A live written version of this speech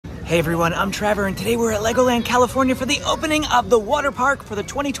Hey everyone, I'm Trevor, and today we're at LEGOLAND California for the opening of the water park for the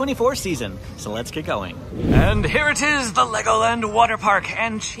 2024 season. So let's get going. And here it is, the LEGOLAND Water Park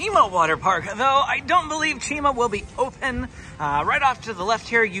and CHIMA Water Park. Though I don't believe CHIMA will be open. Right off to the left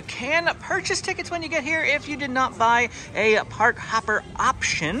here, you can purchase tickets when you get here if you did not buy a park hopper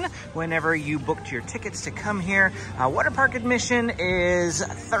option whenever you booked your tickets to come here. Water park admission is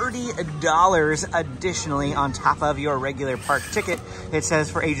 $30 additionally on top of your regular park ticket. It says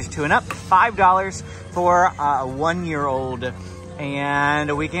for ages 2 and up, $5 for a 1-year-old.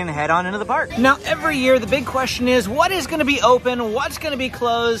 And we can head on into the park. Now, every year, the big question is, what is gonna be open, what's gonna be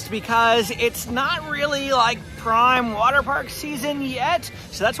closed, because it's not really like prime water park season yet.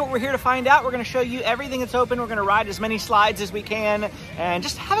 So that's what we're here to find out. We're gonna show you everything that's open. We're gonna ride as many slides as we can and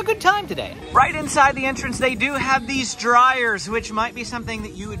just have a good time today. Right inside the entrance, they do have these dryers, which might be something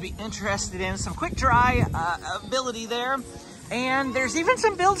that you would be interested in. Some quick dry ability there. And there's even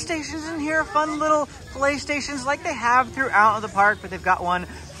some build stations in here, fun little play stations like they have throughout the park, but they've got one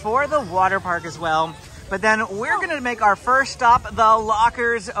for the water park as well. But then we're gonna make our first stop, the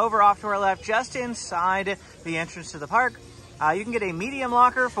lockers over off to our left, just inside the entrance to the park. You can get a medium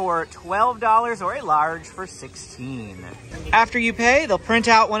locker for $12 or a large for $16. After you pay, they'll print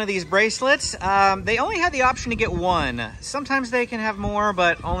out one of these bracelets. They only have the option to get one. Sometimes they can have more,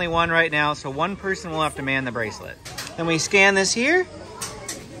 but only one right now, so one person will have to man the bracelet. Then we scan this here,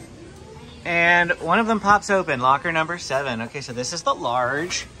 and one of them pops open, locker number 7. Okay, so this is the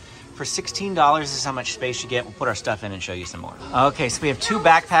large. For $16 is how much space you get. We'll put our stuff in and show you some more. Okay, so we have 2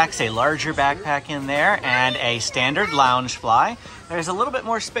 backpacks, a larger backpack in there and a standard lounge fly. There's a little bit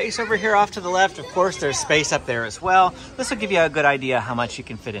more space over here off to the left. Of course, there's space up there as well. This will give you a good idea how much you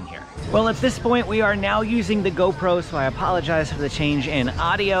can fit in here. Well, at this point, we are now using the GoPro, so I apologize for the change in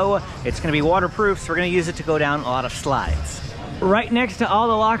audio. It's gonna be waterproof, so we're gonna use it to go down a lot of slides. Right next to all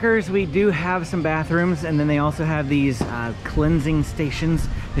the lockers, we do have some bathrooms, and then they also have these cleansing stations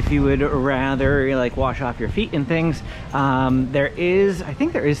if you would rather like wash off your feet and things. I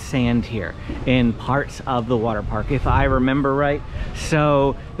think there is sand here in parts of the water park, if I remember right.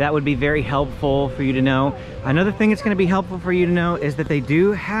 So that would be very helpful for you to know. Another thing that's gonna be helpful for you to know is that they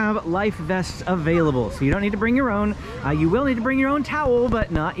do have life vests available. So you don't need to bring your own. You will need to bring your own towel,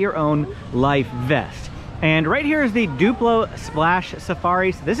 but not your own life vest. And right here is the Duplo Splash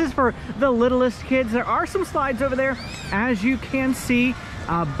Safari. So this is for the littlest kids. There are some slides over there, as you can see,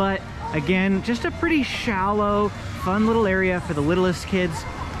 but again, just a pretty shallow, fun little area for the littlest kids.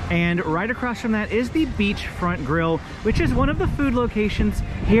 And right across from that is the Beachfront Grill, which is one of the food locations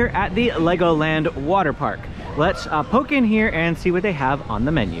here at the LEGOLAND Water Park. Let's poke in here and see what they have on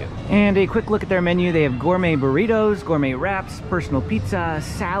the menu. And a quick look at their menu. They have gourmet burritos, gourmet wraps, personal pizza,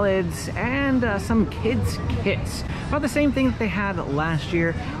 salads, and some kids kits. About the same thing that they had last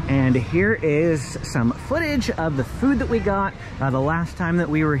year. And here is some footage of the food that we got the last time that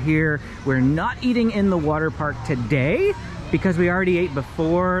we were here. We're not eating in the water park today, because we already ate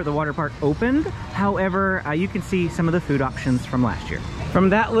before the water park opened. However, you can see some of the food options from last year.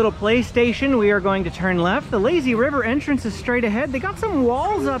 From that little play station, we are going to turn left. The Lazy River entrance is straight ahead. They got some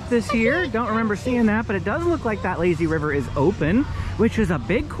walls up this year. Don't remember seeing that, but it does look like that Lazy River is open, which is a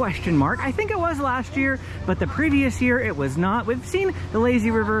big question mark. I think it was last year, but the previous year it was not. We've seen the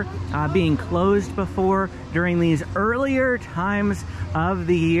Lazy River being closed before during these earlier times of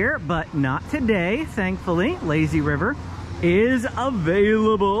the year, but not today, thankfully. Lazy River is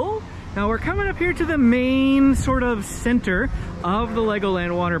available. Now we're coming up here to the main sort of center of the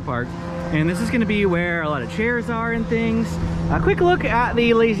LEGOLAND Water Park, and this is going to be where a lot of chairs are and things. A quick look at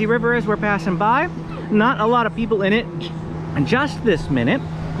the Lazy River as we're passing by. Not a lot of people in it just this minute,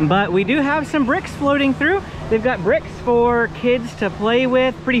 but we do have some bricks floating through. They've got bricks for kids to play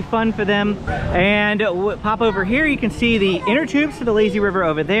with, pretty fun for them. And pop over here, you can see the inner tubes to the Lazy River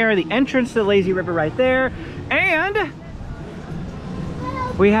over there, the entrance to the Lazy River right there, and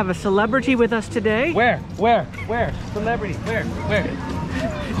we have a celebrity with us today. Where? Celebrity,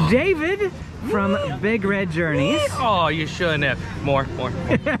 where? David from Big Red Journeys. Oh, you shouldn't have. More.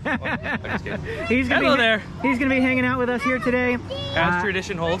 I'm just kidding. He's gonna be hanging out with us here today. As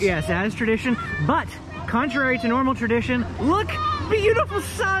tradition holds. Yes, as tradition. But contrary to normal tradition, look, beautiful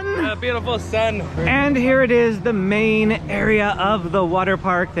sun. Beautiful sun. And here it is, the main area of the water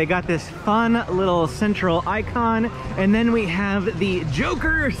park. They got this fun little central icon, and then we have the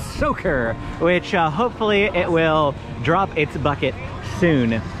Joker Soaker, which hopefully it will drop its bucket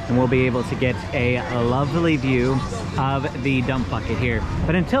soon, and we'll be able to get a lovely view of the dump bucket here.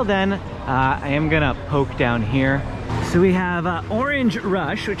 But until then, I am gonna poke down here. So we have Orange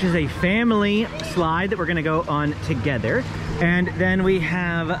Rush, which is a family slide that we're gonna go on together. And then we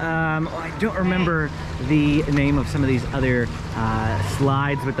have, I don't remember the name of some of these other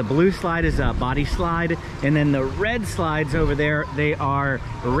slides, but the blue slide is a body slide, and then the red slides over there, they are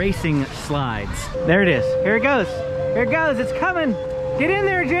racing slides. There it is. Here it goes. Here it goes. It's coming. Get in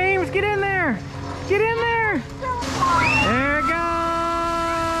there, James. Get in there. Get in there. There it goes.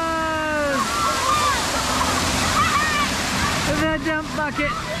 The dump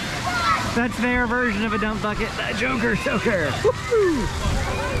bucket. That's their version of a dump bucket. The Joker Soaker.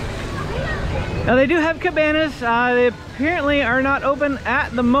 Now they do have cabanas. They apparently are not open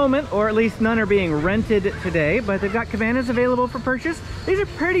at the moment, or at least none are being rented today, but they've got cabanas available for purchase. These are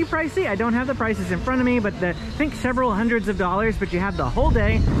pretty pricey. I don't have the prices in front of me, but I think several hundreds of dollars, but you have the whole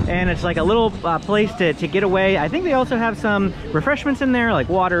day, and it's like a little place to get away. I think they also have some refreshments in there, like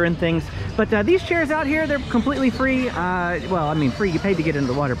water and things. But these chairs out here, they're completely free. Well, I mean free, you paid to get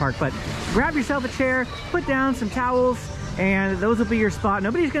into the water park, but grab yourself a chair, put down some towels, and those will be your spot.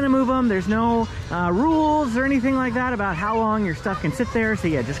 Nobody's gonna move them. There's no rules or anything like that about how long your stuff can sit there. So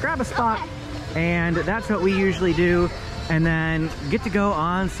yeah, just grab a spot, and that's what we usually do. And then get to go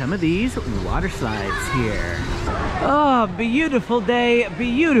on some of these water slides here. Oh, beautiful day,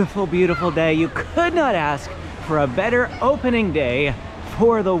 beautiful, beautiful day. You could not ask for a better opening day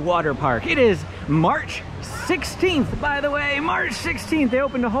for the water park. It is March 16th, by the way, March 16th. They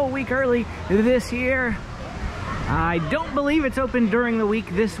opened a whole week early this year. I don't believe it's open during the week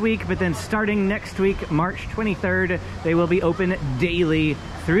this week, but then starting next week, March 23rd, they will be open daily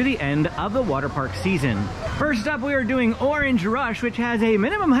through the end of the water park season. First up, we are doing Orange Rush, which has a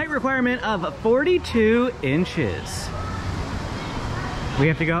minimum height requirement of 42 inches. We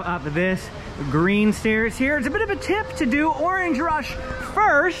have to go up this green stairs here. It's a bit of a tip to do Orange Rush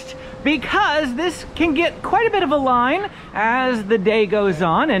first, because this can get quite a bit of a line as the day goes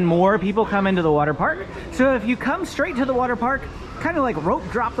on and more people come into the water park. So if you come straight to the water park, kind of like rope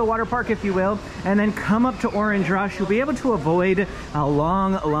drop the water park, if you will, and then come up to Orange Rush, you'll be able to avoid a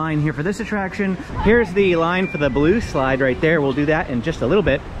long line here for this attraction. Here's the line for the blue slide right there. We'll do that in just a little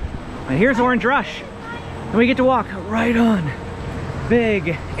bit. And here's Orange Rush. And we get to walk right on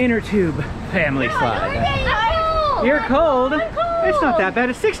big inner tube family slide. You're cold. It's not that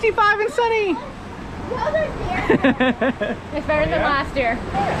bad. It's 65 and sunny. It's better than last year.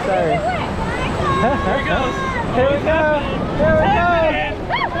 Sorry. There he goes. Here we go. Here we go.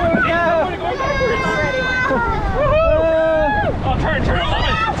 Here we go. Oh, turn a little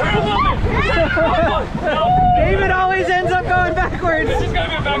bit. Turn a little bit. David always ends up going backwards. This is going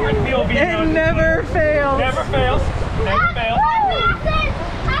to be a backwards POV. It never fails. Never fails. Never fails.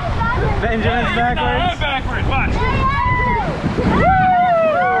 Benjamin's backwards. I'm backwards. Watch.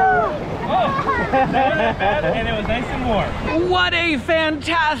 And it was nice and warm. What a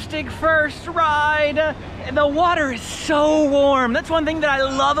fantastic first ride. The water is so warm. That's one thing that I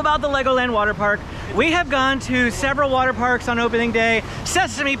love about the Legoland Water Park. We have gone to several water parks on opening day,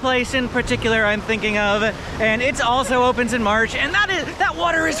 Sesame Place in particular I'm thinking of, and it also opens in March, and that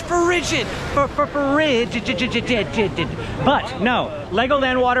water is frigid. But no,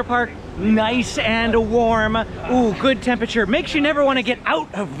 Legoland Water Park, nice and warm. Ooh, good temperature. Makes you never want to get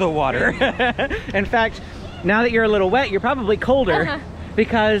out of the water. In fact, now that you're a little wet, you're probably colder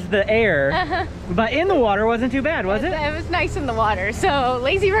because the air, but in the water wasn't too bad, was it? It was nice in the water, so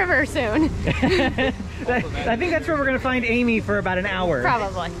lazy river soon. I think that's where we're gonna find Amy for about an hour.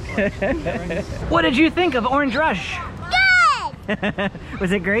 Probably. What did you think of Orange Rush? Good!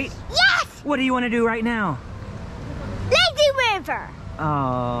 Was it great? Yes! What do you want to do right now? Lazy river!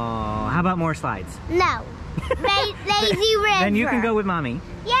 Oh, how about more slides? No. Lazy river. Then you can go with mommy.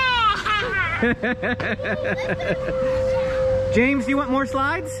 Yeah! James, do you want more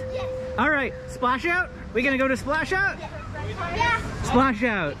slides? Yes. All right, Splash Out? We gonna go to Splash Out? Yeah. Splash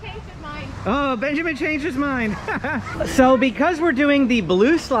Out. Oh, Benjamin changed his mind. So because we're doing the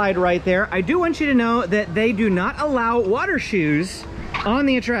blue slide right there, I do want you to know that they do not allow water shoes on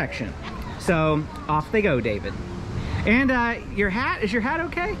the attraction. So off they go, David. And your hat, is your hat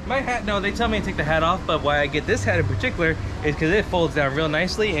okay? My hat, no, they tell me to take the hat off, but why I get this hat in particular is because it folds down real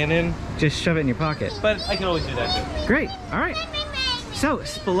nicely and then... Just shove it in your pocket. But I can always do that too. Great, all right. So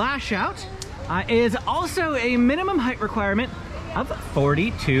Splash Out is also a minimum height requirement of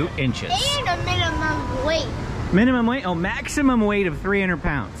 42 inches. And a minimum weight. Minimum weight? Oh, maximum weight of 300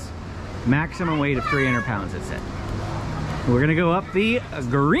 pounds. Maximum weight of 300 pounds, it said. We're gonna go up the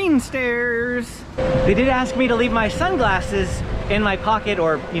green stairs. They did ask me to leave my sunglasses in my pocket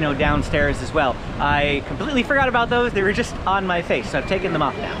or, you know, downstairs as well. I completely forgot about those. They were just on my face, so I've taken them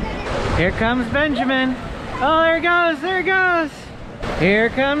off now. Here comes Benjamin. Oh, there he goes, there he goes. Here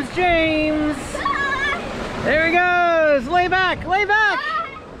comes James. There he goes. goes. Lay back, lay back.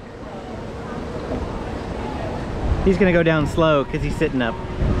 He's gonna go down slow because he's sitting up.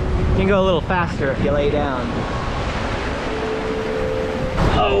 You can go a little faster if you lay down.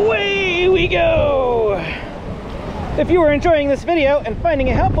 Away we go. If you are enjoying this video and finding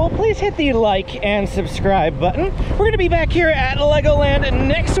it helpful, please hit the like and subscribe button. We're gonna be back here at Legoland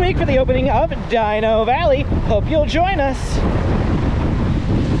next week for the opening of Dino Valley. Hope you'll join us.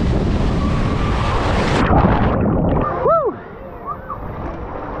 Woo!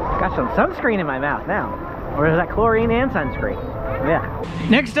 Got some sunscreen in my mouth now. Or is that chlorine and sunscreen? Yeah.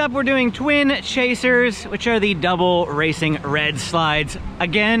 Next up, we're doing Twin Chasers, which are the double racing red slides.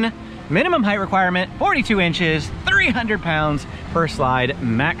 Again, minimum height requirement, 42 inches, 300 pounds per slide,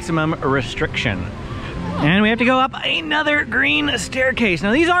 maximum restriction. And we have to go up another green staircase.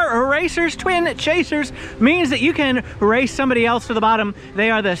 Now these are racers, Twin Chasers, means that you can race somebody else to the bottom. They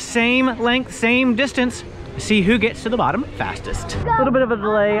are the same length, same distance. See who gets to the bottom fastest. A little bit of a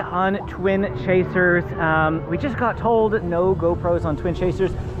delay on Twin Chasers. We just got told no GoPros on Twin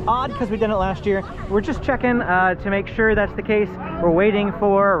Chasers. Odd, because we did it last year. We're just checking to make sure that's the case. We're waiting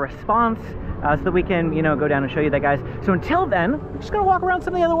for a response so that we can, you know, go down and show you that, guys. So until then, we're just gonna walk around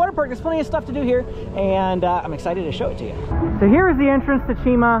some of the other water parks. There's plenty of stuff to do here, and I'm excited to show it to you. So here is the entrance to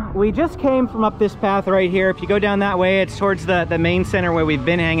CHIMA. We just came from up this path right here. If you go down that way, it's towards the main center where we've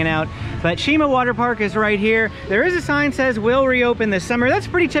been hanging out. But CHIMA Water Park is right here. There is a sign that says will reopen this summer. That's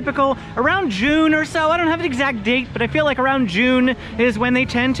pretty typical. Around June or so. I don't have an exact date, but I feel like around June is when they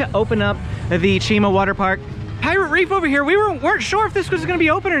tend to open up the CHIMA Water Park. Pirate Reef over here, we weren't sure if this was gonna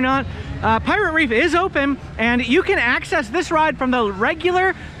be open or not. Pirate Reef is open, and you can access this ride from the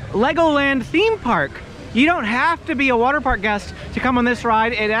regular Legoland theme park. You don't have to be a water park guest to come on this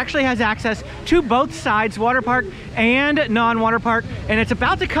ride. It actually has access to both sides, water park and non-water park, and it's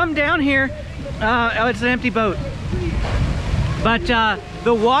about to come down here. Oh, it's an empty boat. But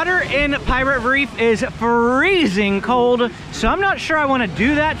the water in Pirate Reef is freezing cold, so I'm not sure I want to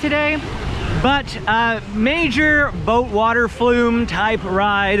do that today. But major boat water flume type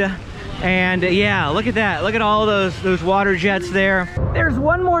ride. And yeah, look at that. Look at all those water jets there. There's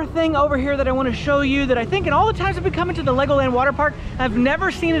one more thing over here that I want to show you that I think in all the times I've been coming to the Legoland Water Park, I've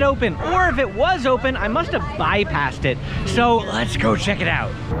never seen it open. Or if it was open, I must have bypassed it. So let's go check it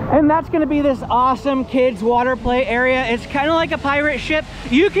out. And that's gonna be this awesome kids water play area. It's kind of like a pirate ship.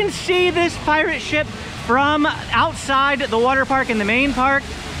 You can see this pirate ship from outside the water park in the main park.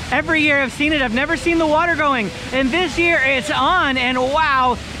 Every year I've seen it, I've never seen the water going. And this year it's on, and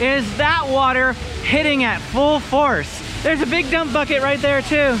wow, is that water hitting at full force. There's a big dump bucket right there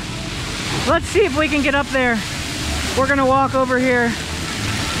too. Let's see if we can get up there. We're gonna walk over here.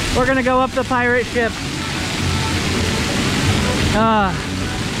 We're gonna go up the pirate ship.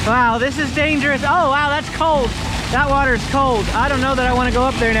 Wow, this is dangerous. Oh wow, that's cold. That water's cold. I don't know that I wanna go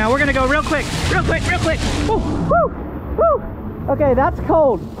up there now. We're gonna go real quick, real quick, real quick. Woo, woo, woo. Okay, that's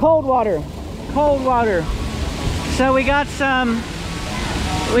cold. Cold water. Cold water. So we got some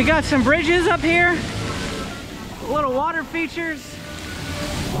bridges up here. Little water features.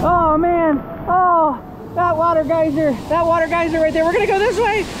 Oh man. Oh, that water geyser. That water geyser right there. We're gonna go this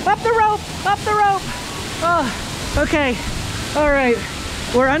way. Up the rope. Up the rope. Oh, okay. All right.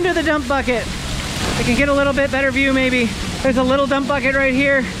 We're under the dump bucket. I can get a little bit better view maybe. There's a little dump bucket right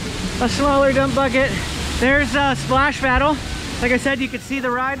here. A smaller dump bucket. There's a splash battle. Like I said, you could see the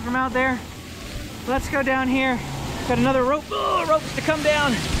ride from out there. Let's go down here. Got another rope. Oh, ropes to come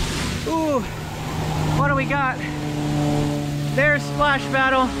down. Ooh, what do we got? There's splash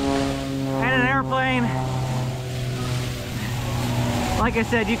battle and an airplane. Like I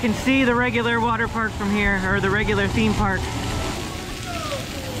said, you can see the regular water park from here, or the regular theme park.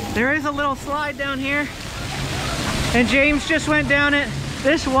 There is a little slide down here, and James just went down it.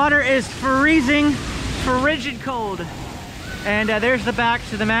 This water is freezing, frigid cold. And there's the back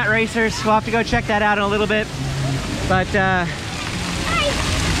to the mat racers. We'll have to go check that out in a little bit. But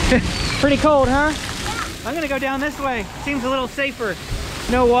pretty cold, huh? Yeah. I'm gonna go down this way. Seems a little safer.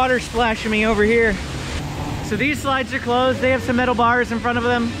 No water splashing me over here. So these slides are closed. They have some metal bars in front of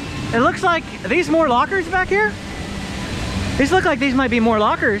them. It looks like, are these more lockers back here? These look like these might be more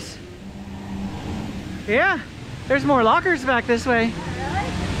lockers. Yeah, there's more lockers back this way.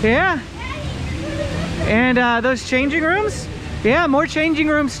 Really? Yeah. And those changing rooms? Yeah, more changing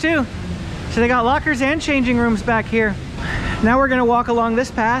rooms too. So they got lockers and changing rooms back here. Now we're gonna walk along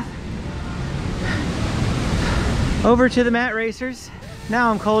this path over to the mat racers. Now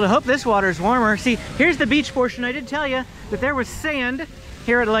I'm cold. I hope this water's warmer. See, here's the beach portion. I did tell you that there was sand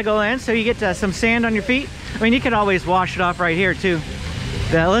here at Legoland, so you get some sand on your feet. I mean, you could always wash it off right here too.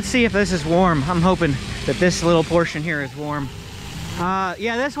 Let's see if this is warm. I'm hoping. that this little portion here is warm.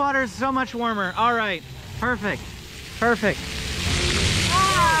 Yeah, this water is so much warmer. All right, perfect, perfect.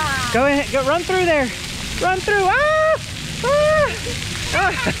 Go ahead, go run through there. Run through. Ah!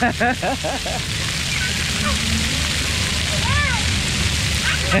 Ah!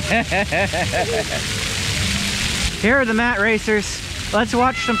 Here are the mat racers. Let's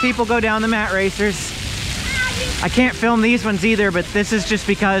watch some people go down the mat racers. I can't film these ones either, but this is just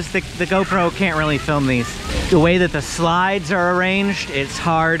because the GoPro can't really film these. The way that the slides are arranged, it's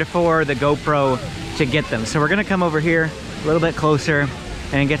hard for the GoPro to get them. So we're gonna come over here a little bit closer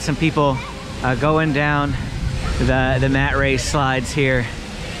and get some people going down the mat race slides here,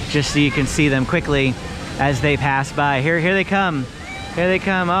 just so you can see them quickly as they pass by. Here they come. Here they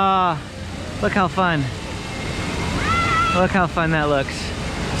come. Oh, look how fun. Look how fun that looks.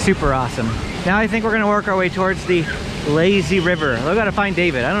 Super awesome. Now I think we're gonna work our way towards the lazy river. We've got to find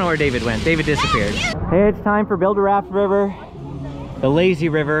David. I don't know where David went. David disappeared. Hey, it's time for Build-A-Raft River, the lazy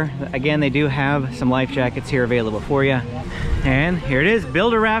river. Again, they do have some life jackets here available for you. And here it is,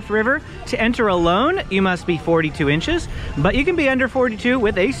 Build-A-Raft River. To enter alone, you must be 42 inches, but you can be under 42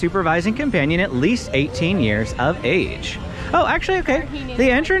 with a supervising companion at least 18 years of age. Oh, actually, okay.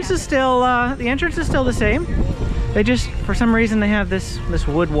 The entrance is still the same. They just, for some reason, they have this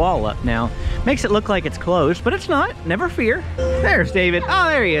wood wall up now. Makes it look like it's closed, but it's not. Never fear. There's David. Oh,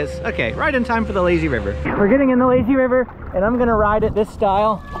 there he is. Okay, right in time for the lazy river. We're getting in the lazy river, and I'm gonna ride it this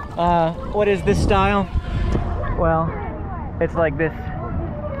style. What is this style? Well, it's like this,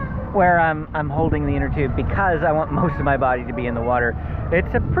 where I'm holding the inner tube because I want most of my body to be in the water. It's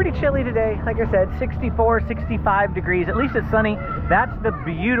pretty chilly today. Like I said, 64, 65 degrees. At least it's sunny. That's the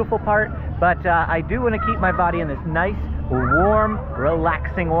beautiful part. But I do want to keep my body in this nice, warm,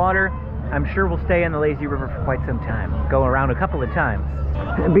 relaxing water. I'm sure we'll stay in the lazy river for quite some time. Go around a couple of times.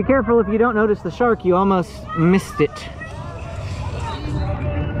 And be careful if you don't notice the shark. You almost missed it.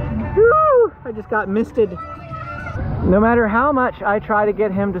 Woo! I just got misted. No matter how much I try to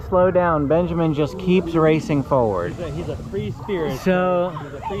get him to slow down, Benjamin just keeps racing forward. He's a free spirit. So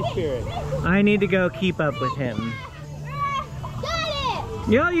he's a free spirit. I need to go keep up with him. Got it!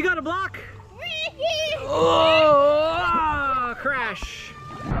 Yo, you got a block? Oh, crash.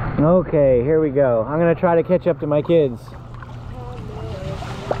 Okay, here we go. I'm gonna try to catch up to my kids.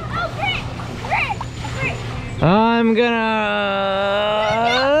 I'm gonna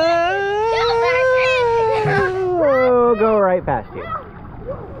go right past you.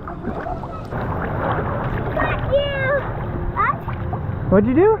 Thank you! What'd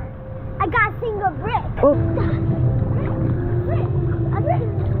you do? I got a single brick. Oh.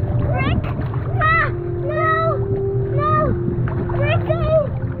 Brick? Ah! No! No! Bricky!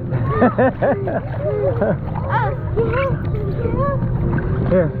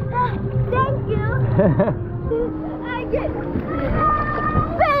 Here. Thank you. I get.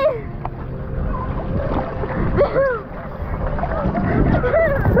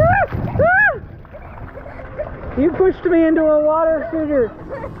 You pushed me into a water shooter.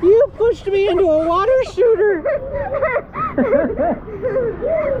 You pushed me into a water shooter.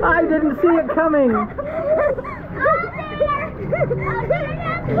 I didn't see it coming.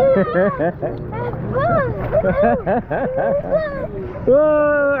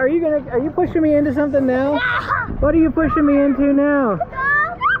 Whoa, are you pushing me into something now? What are you pushing me into now?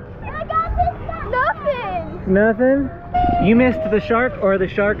 Nothing. Nothing? You missed the shark or the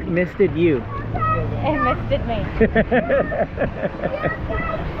shark misted you? It misted me.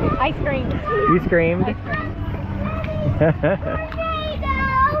 I screamed. You screamed? I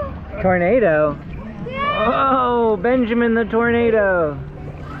screamed. Tornado? Oh, Benjamin the tornado.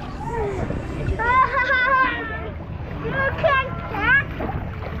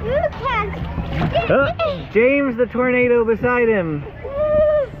 You can't. Oh, James the tornado beside him.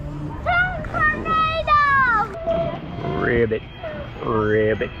 Ribbit,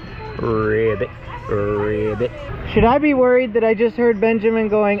 ribbit, ribbit, ribbit. Should I be worried that I just heard Benjamin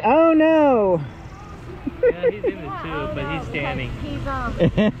going, oh no? Yeah, he's in it too, but he's standing. He's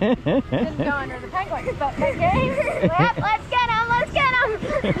didn't go under the penguins, but that game. Let's get him! Let's get him!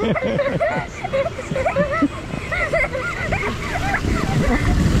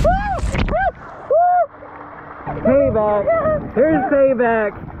 Payback. Here's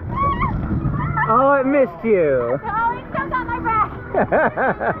payback. Oh, it missed you. Oh, he still got my back.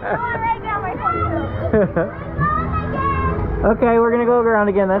 Right down my phone. Okay, we're gonna go around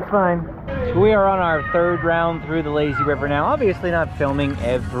again. That's fine. We are on our third round through the lazy river now. Obviously not filming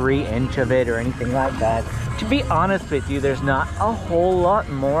every inch of it or anything like that. To be honest with you, there's not a whole lot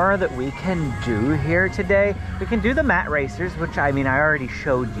more that we can do here today. We can do the mat racers, which I mean I already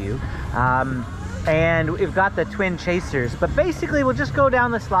showed you. and we've got the twin chasers. But basically, we'll just go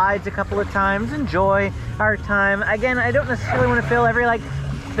down the slides a couple of times, enjoy our time. Again, I don't necessarily want to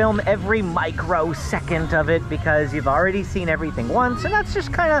film every microsecond of it because you've already seen everything once, and that's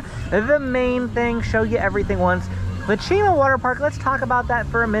just kind of the main thing, show you everything once. The CHIMA Water Park, let's talk about that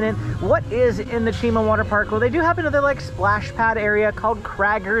for a minute. What is in the CHIMA Water Park? Well, they do have another like splash pad area called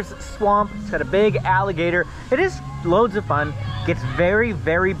Cragger's Swamp. It's got a big alligator. It is loads of fun. Gets very,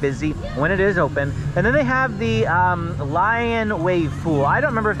 very busy when it is open. And then they have the Lion Wave Pool. I don't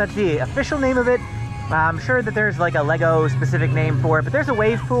remember if that's the official name of it. I'm sure that there's like a Lego specific name for it, but there's a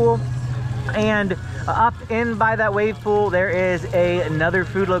wave pool. And up in by that wave pool, there is another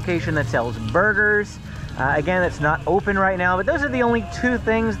food location that sells burgers. Again, it's not open right now, but those are the only two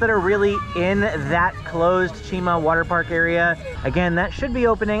things that are really in that closed CHIMA Water Park area. Again, that should be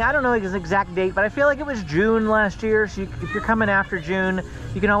opening. I don't know his exact date, but I feel like it was June last year. So if you're coming after June,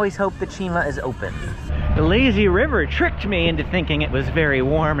 you can always hope that CHIMA is open. The lazy river tricked me into thinking it was very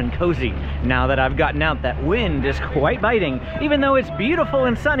warm and cozy. Now that I've gotten out, that wind is quite biting. Even though it's beautiful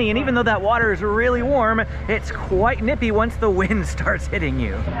and sunny, and even though that water is really warm, it's quite nippy once the wind starts hitting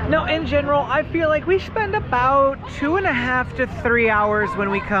you. Now, in general, I feel like we spend about 2.5 to 3 hours when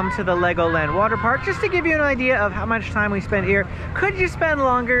we come to the LEGOLAND Water Park. Just to give you an idea of how much time we spend here. Could you spend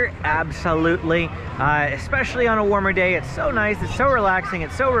longer? Absolutely. Especially on a warmer day. It's so nice, it's so relaxing,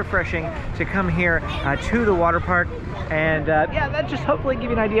 it's so refreshing to come here to the water park. And yeah, that just hopefully give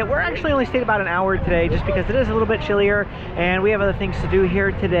you an idea. We're actually only stayed about an hour today just because it is a little bit chillier and we have other things to do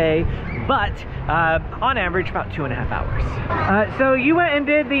here today. But on average, about 2.5 hours. So you went and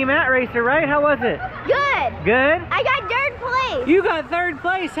did the mat racer, right? How was it? Good. Good? I got third place. You got third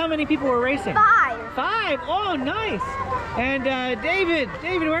place. How many people were racing? 5. 5? Oh, nice. And David,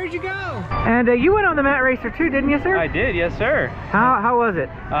 where'd you go? And you went on the mat racer too, didn't you, sir? I did, yes, sir. How was it?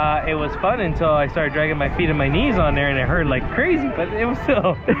 It was fun until I started dragging my feet and my knees on there, and it hurt like crazy. But it was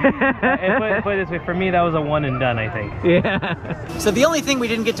still. And put it this way, for me, that was a one and done, I think. Yeah. So the only thing we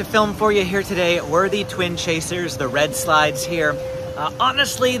didn't get to film for you here today were the twin chasers, the red slides here.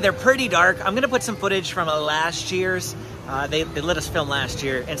 Honestly, they're pretty dark. I'm gonna put some footage from last year's. They let us film last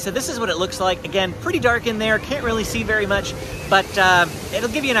year, and so this is what it looks like. Again, pretty dark in there, can't really see very much, but it'll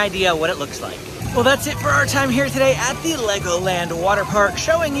give you an idea of what it looks like. Well, that's it for our time here today at the LEGOLAND Water Park,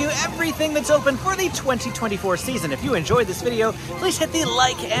 showing you everything that's open for the 2024 season. If you enjoyed this video, please hit the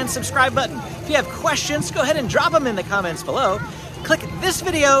like and subscribe button. If you have questions, go ahead and drop them in the comments below. Click this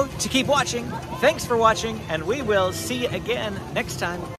video to keep watching. Thanks for watching, and we will see you again next time.